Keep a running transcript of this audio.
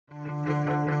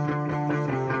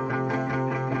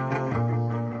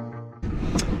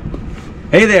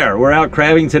Hey there, we're out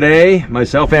crabbing today,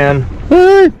 myself and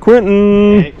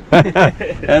Quentin.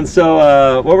 Hey. And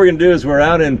so what we're gonna do is we're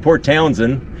out in Port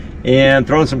Townsend and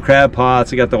throwing some crab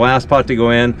pots. I got the last pot to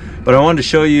go in, but I wanted to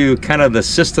show you kind of the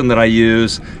system that I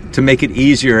use to make it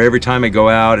easier every time I go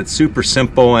out. It's super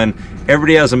simple and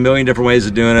everybody has a million different ways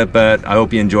of doing it, but I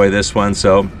hope you enjoy this one,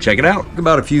 so check it out. Talk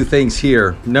about a few things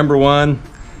here. Number one,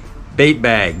 bait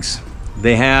bags.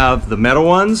 They have the metal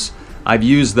ones. I've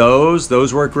used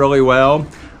those work really well.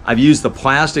 I've used the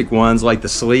plastic ones like the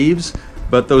sleeves,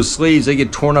 but those sleeves, they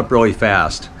get torn up really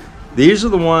fast. These are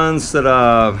the ones that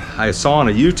I saw in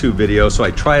a YouTube video, so I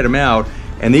tried them out,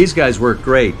 and these guys work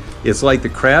great. It's like the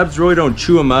crabs really don't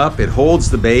chew them up. It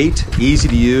holds the bait, easy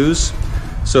to use.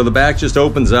 So the back just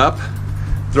opens up.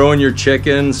 Throw in your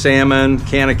chicken, salmon,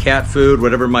 can of cat food,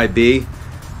 whatever it might be.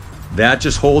 That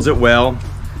just holds it well.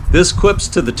 This clips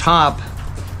to the top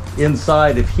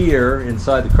inside of here,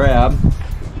 inside the crab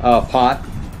pot,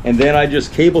 and then I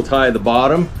just cable tie the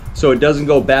bottom so it doesn't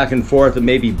go back and forth and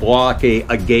maybe block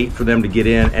a gate for them to get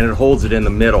in, and it holds it in the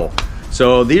middle.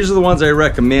 So these are the ones I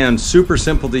recommend. Super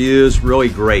simple to use, really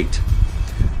great.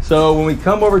 So when we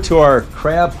come over to our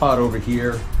crab pot over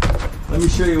here, let me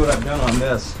show you what I've done on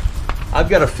this. I've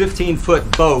got a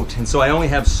 15-foot boat, and so I only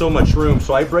have so much room,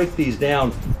 so I break these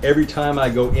down every time I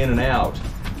go in and out.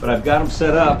 But I've got them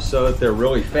set up so that they're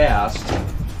really fast.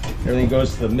 Everything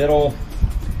goes to the middle.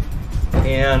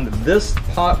 And this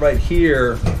pot right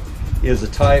here is a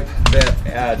type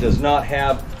that does not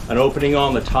have an opening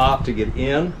on the top to get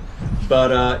in,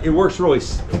 but it works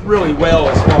really well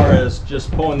as far as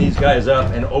just pulling these guys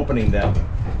up and opening them.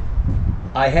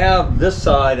 I have this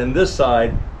side and this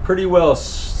side pretty well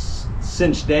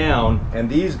cinched down, and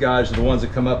these guys are the ones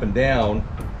that come up and down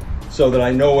so that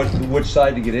I know which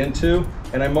side to get into.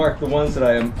 And I mark the ones that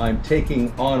I'm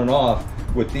taking on and off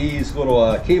with these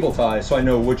little cable ties so I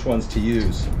know which ones to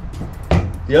use.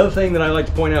 The other thing that I like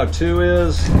to point out too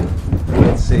is,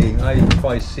 let's see, you can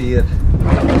probably see it,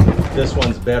 this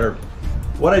one's better.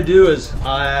 What I do is,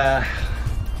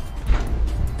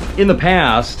 in the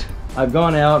past, I've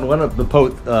gone out and let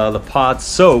the pots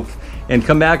soak and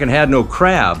come back and had no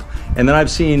crab. And then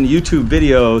I've seen YouTube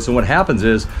videos, and what happens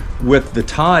is, with the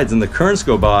tides and the currents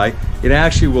go by, it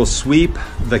actually will sweep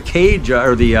the cage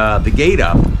or the gate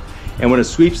up. And when it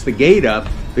sweeps the gate up,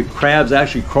 the crabs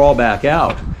actually crawl back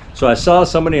out. So I saw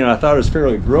somebody, and I thought it was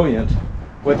fairly brilliant.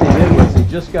 What they did was they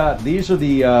just got, these are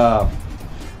the,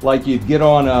 like you'd get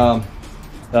on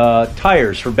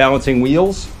tires for balancing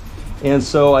wheels. And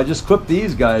so I just clipped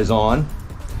these guys on,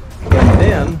 and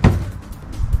then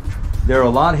they're a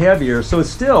lot heavier. So it's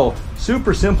still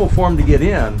super simple for them to get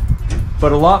in,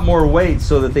 but a lot more weight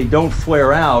so that they don't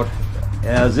flare out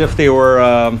as if they were,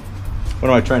 what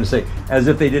am I trying to say? As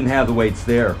if they didn't have the weights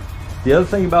there. The other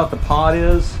thing about the pot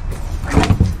is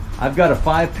I've got a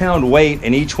 5-pound weight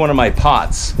in each one of my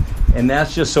pots, and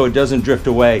that's just so it doesn't drift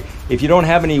away. If you don't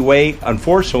have any weight,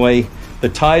 unfortunately, the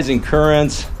tides and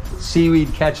currents,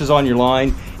 seaweed catches on your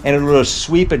line, and it'll just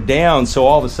sweep it down, so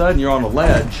all of a sudden you're on a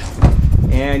ledge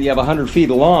and you have 100 feet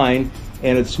of line,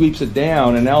 and it sweeps it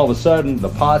down, and now all of a sudden the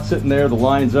pot's sitting there, the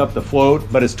line's up, the float,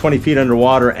 but it's 20 feet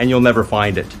underwater and you'll never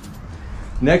find it.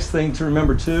 Next thing to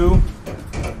remember too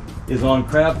is on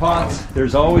crab pots,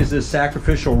 there's always this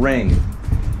sacrificial ring.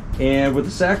 And with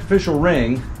the sacrificial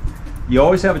ring, you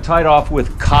always have it tied off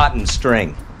with cotton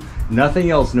string. Nothing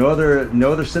else, no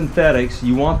other synthetics.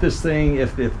 You want this thing,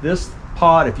 if this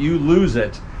pot, if you lose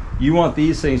it, you want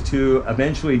these things to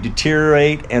eventually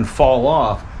deteriorate and fall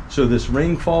off, so this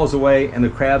ring falls away and the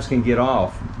crabs can get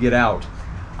out.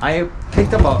 I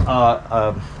picked up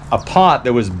a pot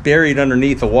that was buried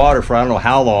underneath the water for I don't know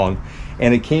how long,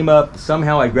 and it came up,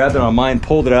 somehow I grabbed it on mine,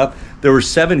 pulled it up. There were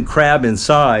 7 crab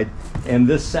inside, and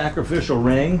this sacrificial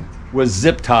ring was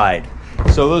zip tied.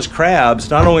 So those crabs,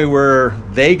 not only were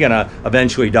they gonna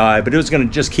eventually die, but it was gonna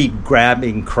just keep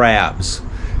grabbing crabs.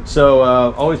 So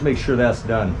always make sure that's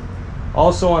done.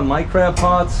 Also on my crab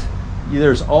pots,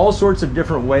 there's all sorts of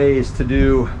different ways to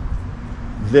do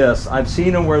this. I've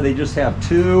seen them where they just have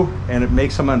 2 and it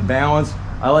makes them unbalanced.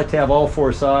 I like to have all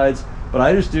 4 sides, but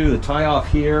I just do the tie off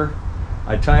here,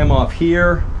 I tie them off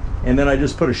here, and then I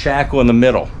just put a shackle in the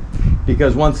middle.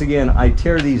 Because once again, I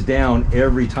tear these down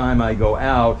every time I go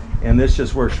out, and this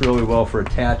just works really well for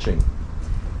attaching.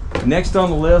 Next on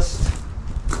the list,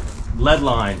 lead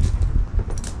line.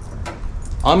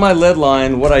 On my lead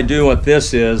line, what I do with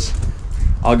this is,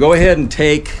 I'll go ahead and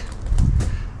take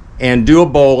and do a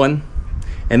bowline,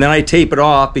 and then I tape it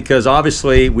off, because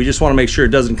obviously we just want to make sure it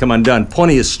doesn't come undone.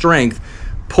 Plenty of strength,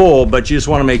 pull, but you just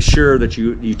want to make sure that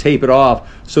you tape it off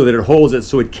so that it holds it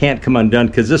so it can't come undone,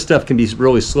 because this stuff can be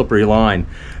really slippery line.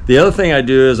 The other thing I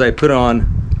do is I put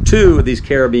on 2 of these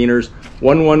carabiners,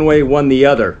 one way, one the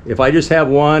other. If I just have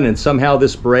one and somehow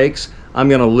this breaks, I'm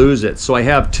gonna lose it. So I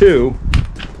have 2.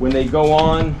 When they go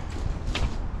on,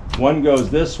 one goes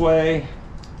this way,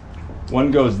 one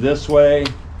goes this way,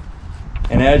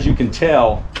 and as you can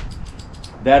tell,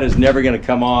 that is never going to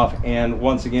come off. And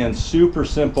once again, super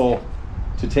simple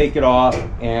to take it off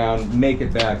and make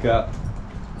it back up.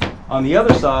 On the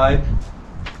other side,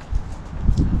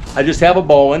 I just have a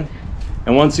Bowen,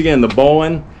 and once again, the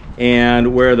Bowen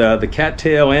and where the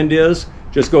cattail end is,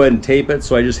 just go ahead and tape it.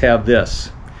 So I just have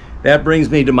this. That brings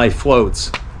me to my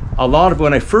floats. A lot of,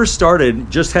 when I first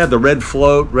started, just had the red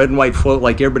float, red and white float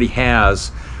like everybody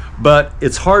has, but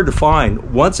it's hard to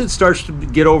find. Once it starts to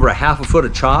get over a ½ foot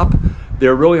of chop,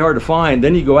 they're really hard to find.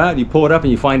 Then you go out and you pull it up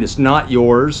and you find it's not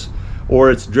yours,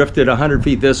 or it's drifted 100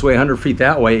 feet this way, 100 feet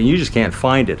that way, and you just can't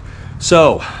find it.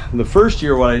 So the first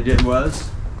year what I did was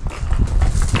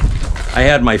I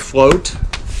had my float,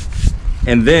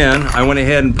 and then I went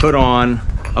ahead and put on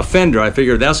a fender. I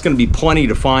figured that's going to be plenty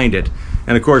to find it.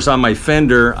 And of course on my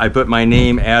fender, I put my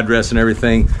name, address, and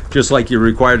everything, just like you're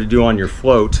required to do on your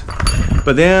float.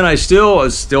 But then I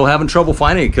was still having trouble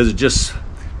finding it because it just,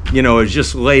 you know, it's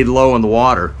just laid low in the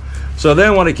water. So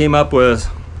then when I came up with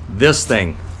this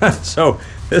thing, so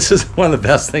this is one of the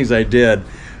best things I did.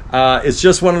 It's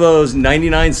just one of those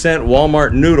 99-cent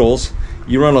Walmart noodles.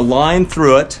 You run a line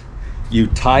through it, you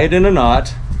tie it in a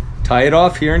knot, tie it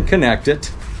off here and connect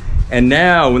it. And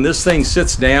now when this thing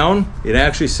sits down, it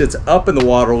actually sits up in the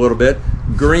water a little bit,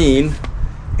 green,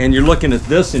 and you're looking at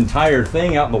this entire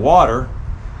thing out in the water,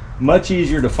 much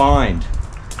easier to find.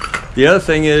 The other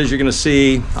thing is you're gonna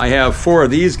see I have 4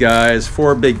 of these guys,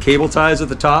 4 big cable ties at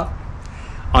the top.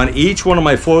 On each one of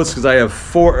my floats, because I have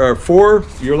 4,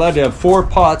 you're allowed to have 4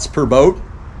 pots per boat.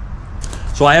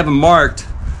 So I have them marked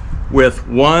with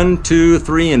 1, 2,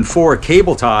 3, and 4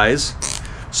 cable ties.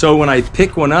 So when I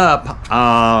pick one up,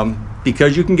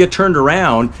 because you can get turned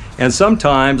around, and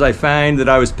sometimes I find that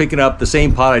I was picking up the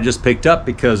same pot I just picked up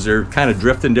because they're kind of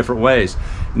drifting different ways.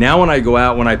 Now when I go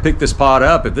out, when I pick this pot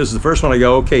up, if this is the first one, I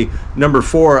go, okay, number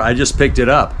 4, I just picked it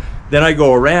up. Then I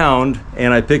go around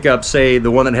and I pick up, say,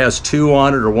 the one that has 2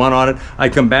 on it or 1 on it. I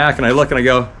come back and I look and I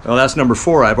go, oh, that's number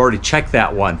 4. I've already checked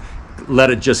that one. Let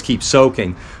it just keep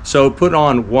soaking. So put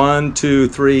on 1, 2,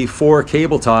 3, 4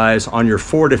 cable ties on your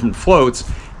 4 different floats,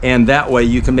 and that way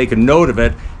you can make a note of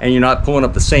it and you're not pulling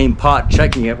up the same pot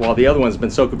checking it while the other one's been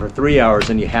soaking for 3 hours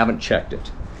and you haven't checked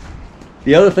it.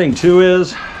 The other thing too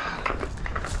is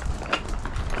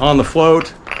on the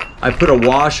float I put a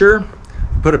washer,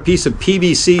 put a piece of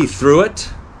PVC through it,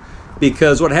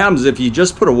 because what happens if you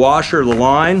just put a washer or the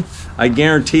line, I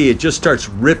guarantee it just starts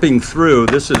ripping through.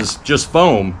 This is just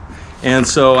foam. And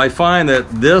so I find that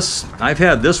this, I've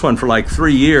had this one for like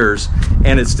 3 years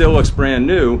and it still looks brand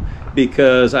new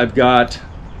because I've got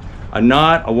a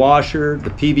knot, a washer, the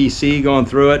PVC going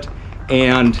through it,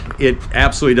 and it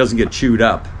absolutely doesn't get chewed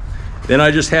up. Then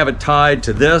I just have it tied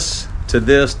to this, to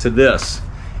this, to this.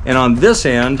 And on this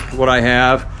end, what I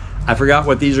have, I forgot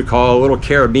what these are called, a little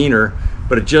carabiner,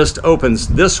 but it just opens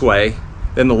this way,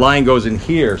 then the line goes in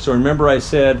here. So remember I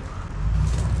said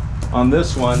on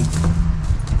this one,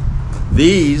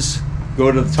 these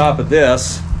go to the top of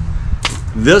this.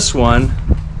 This one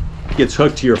gets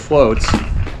hooked to your floats.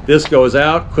 This goes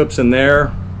out, clips in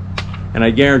there, and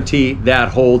I guarantee that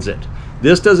holds it.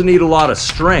 This doesn't need a lot of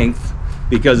strength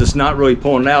because it's not really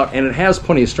pulling it out, and it has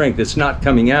plenty of strength. It's not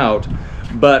coming out.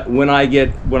 But when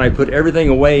I put everything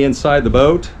away inside the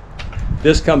boat,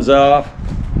 this comes off,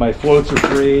 my floats are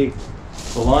free,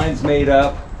 the line's made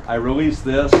up, I release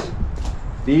this,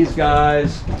 these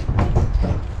guys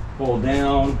pull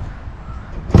down,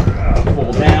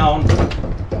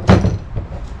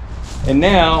 and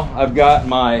now I've got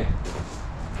my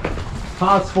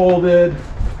pots folded,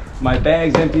 my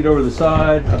bags emptied over the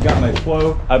side, I've got my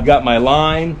float, I've got my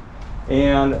line,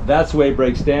 and that's the way it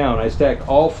breaks down. I stack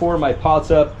all 4 of my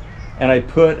pots up and I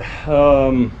put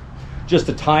just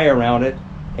a tie around it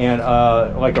and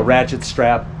like a ratchet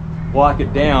strap, lock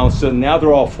it down, so now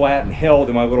they're all flat and held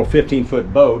in my little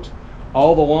 15-foot boat.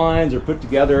 All the lines are put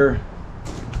together,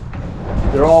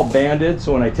 they're all banded,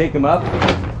 so when I take them up,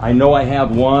 I know I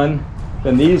have one.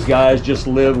 Then these guys just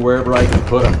live wherever I can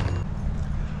put them.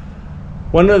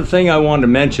 One other thing I wanted to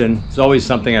mention, it's always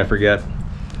something I forget.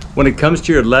 When it comes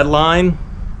to your lead line,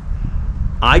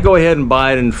 I go ahead and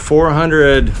buy it in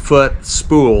 400-foot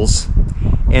spools,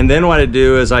 and then what I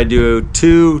do is I do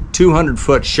 2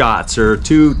 200-foot shots or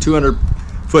 2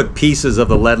 200-foot pieces of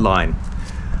the lead line.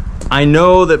 I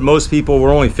know that most people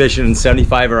were only fishing in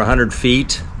 75 or 100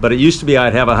 feet, but it used to be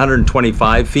I'd have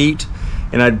 125 feet,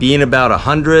 and I'd be in about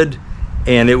 100,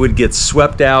 and it would get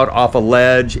swept out off a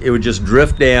ledge. It would just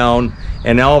drift down,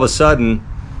 and all of a sudden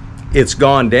it's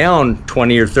gone down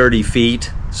 20 or 30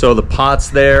 feet. So the pot's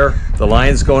there, the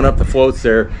line's going up, the float's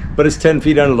there, but it's 10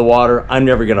 feet under the water. I'm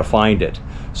never gonna find it.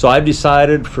 So I've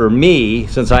decided, for me,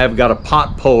 since I have got a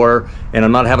pot puller and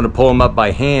I'm not having to pull them up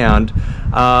by hand,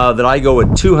 that I go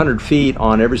at 200 feet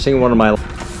on every single one of my.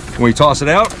 When we toss it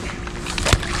out,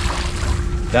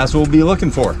 that's what we'll be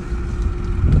looking for.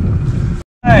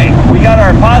 Hey, we got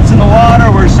our pots in the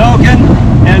water, we're soaking,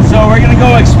 and so we're gonna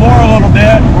go explore a little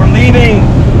bit. We're leaving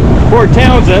Port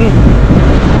Townsend.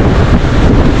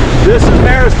 This is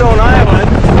Marrowstone Island.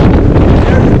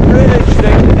 There's the bridge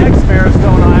that connects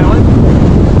Marrowstone Island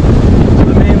to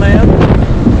the mainland.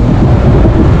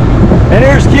 And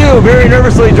here's Q, very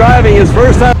nervously driving his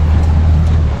first time.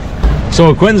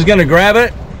 So Quinn's gonna grab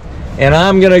it, and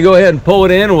I'm gonna go ahead and pull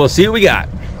it in, and we'll see what we got.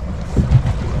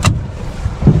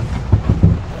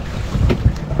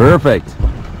 Perfect.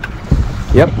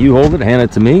 Yep, you hold it, hand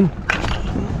it to me.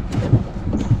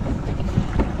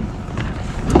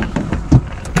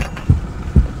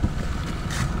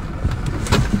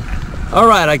 All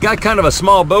right, I got kind of a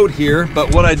small boat here,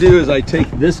 but what I do is I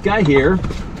take this guy here,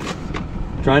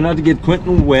 try not to get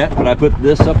Quentin wet, but I put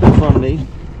this up in front of me.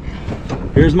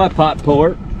 Here's my pot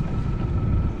puller.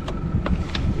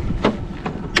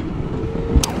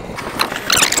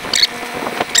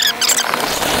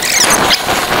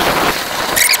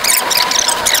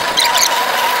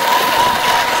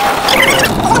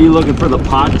 Be looking for the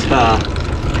pot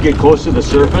to get close to the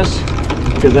surface,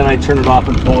 because then I turn it off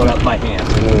and pull it up by hand.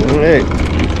 All right.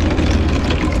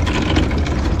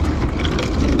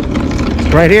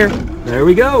 Right here. There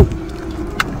we go.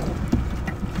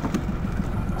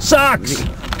 Sucks.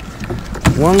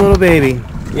 One little baby.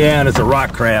 Yeah, and it's a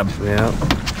rock crab. Yeah.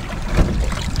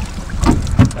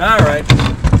 All right.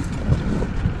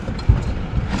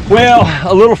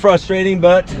 Well, a little frustrating,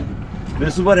 but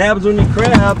this is what happens when you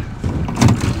crab.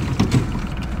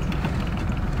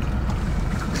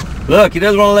 Look, he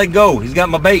doesn't want to let go. He's got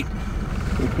my bait.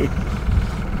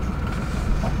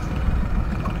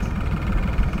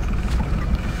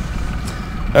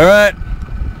 All right,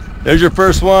 there's your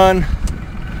first one.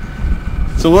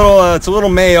 It's a little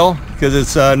male because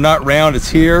it's not round. It's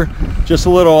here, just a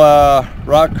little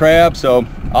rock crab. So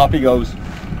off he goes.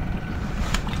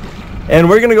 And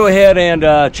we're gonna go ahead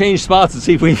and change spots and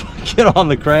see if we can get on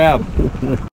the crab.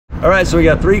 All right, so we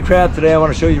got 3 crab today. I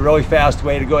want to show you a really fast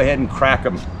way to go ahead and crack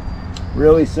them.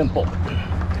 Really simple.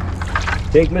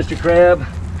 Take Mr. Crab,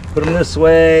 put him this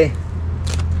way.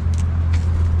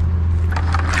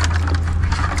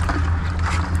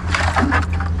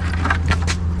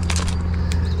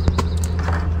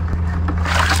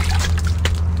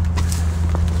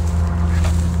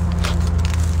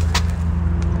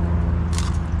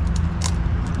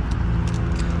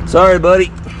 Sorry,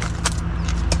 buddy.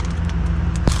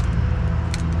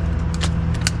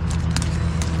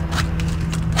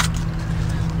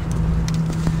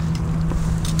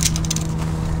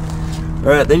 All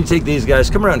right, then you take these guys.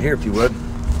 Come around here if you would.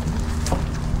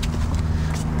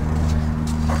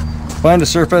 Find the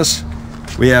surface.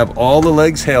 We have all the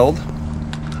legs held.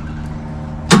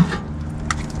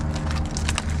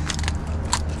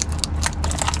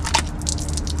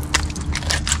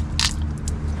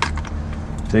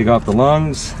 Take off the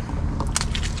lungs.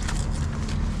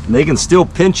 And they can still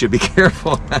pinch you, be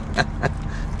careful.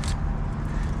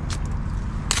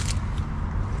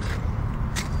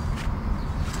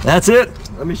 That's it.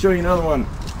 Let me show you another one.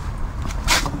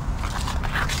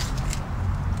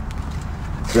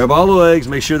 Grab all the legs,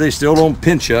 make sure they still don't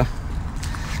pinch you.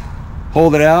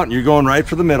 Hold it out, and you're going right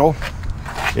for the middle.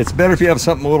 It's better if you have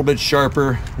something a little bit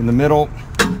sharper in the middle.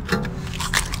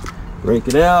 Break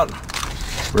it out,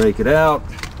 break it out.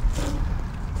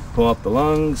 Pull up the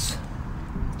lungs.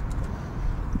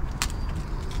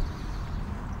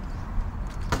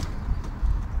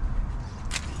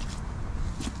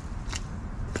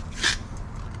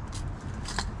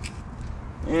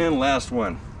 And last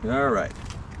one. All right.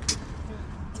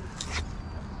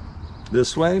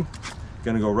 This way,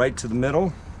 gonna go right to the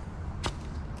middle.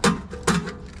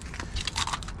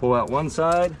 Pull out one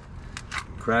side,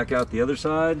 crack out the other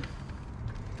side.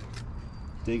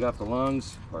 Dig off the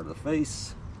lungs, part of the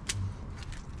face.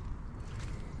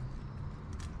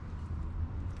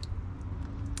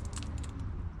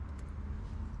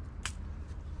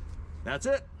 That's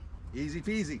it. Easy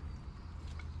peasy.